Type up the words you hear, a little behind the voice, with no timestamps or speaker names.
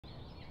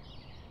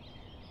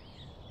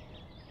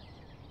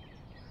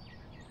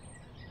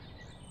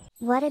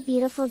What a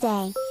beautiful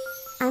day.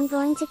 I'm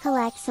going to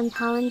collect some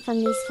pollen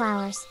from these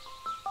flowers.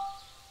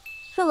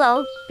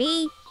 Hello,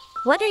 bee.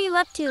 What are you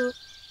up to?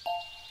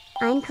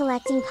 I'm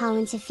collecting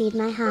pollen to feed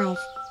my hive.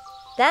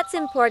 That's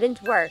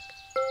important work.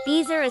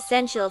 Bees are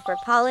essential for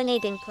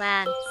pollinating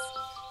plants.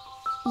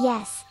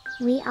 Yes,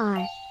 we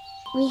are.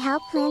 We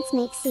help plants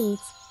make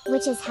seeds,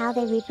 which is how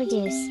they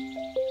reproduce.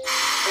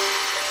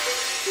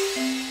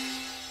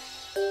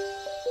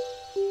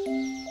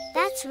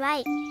 That's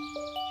right.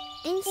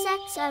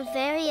 Insects are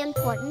very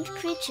important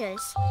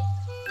creatures.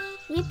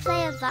 We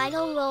play a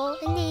vital role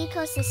in the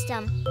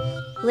ecosystem.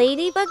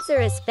 Ladybugs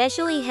are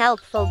especially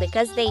helpful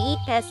because they eat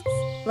pests,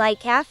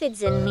 like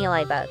aphids and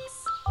mealybugs.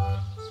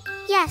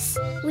 Yes,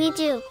 we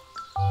do.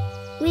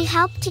 We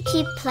help to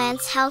keep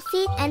plants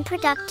healthy and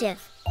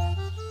productive.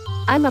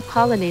 I'm a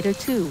pollinator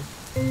too.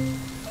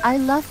 I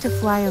love to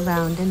fly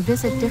around and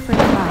visit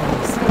different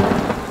flowers.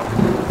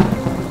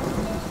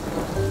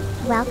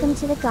 Welcome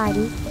to the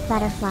garden,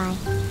 butterfly.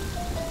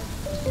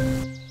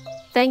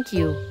 Thank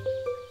you.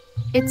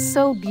 It's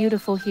so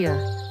beautiful here.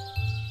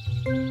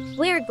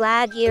 We're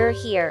glad you're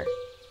here.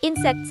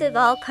 Insects of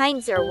all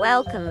kinds are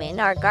welcome in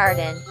our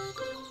garden.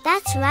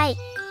 That's right.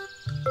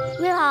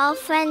 We're all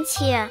friends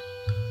here.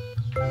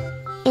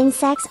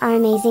 Insects are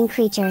amazing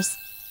creatures.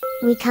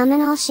 We come in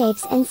all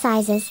shapes and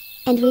sizes,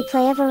 and we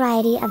play a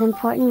variety of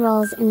important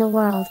roles in the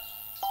world.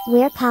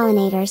 We're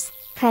pollinators,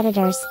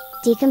 predators,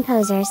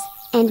 decomposers,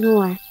 and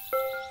more.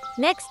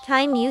 Next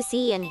time you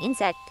see an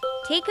insect,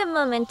 take a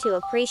moment to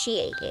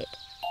appreciate it.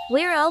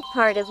 We're all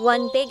part of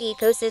one big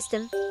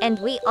ecosystem, and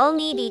we all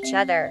need each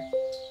other.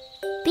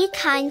 Be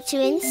kind to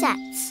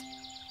insects.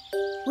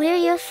 We're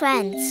your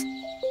friends.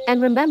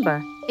 And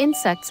remember,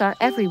 insects are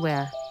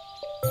everywhere.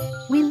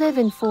 We live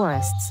in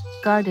forests,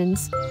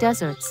 gardens,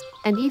 deserts,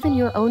 and even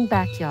your own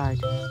backyard.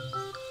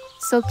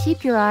 So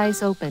keep your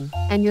eyes open,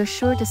 and you're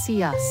sure to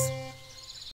see us.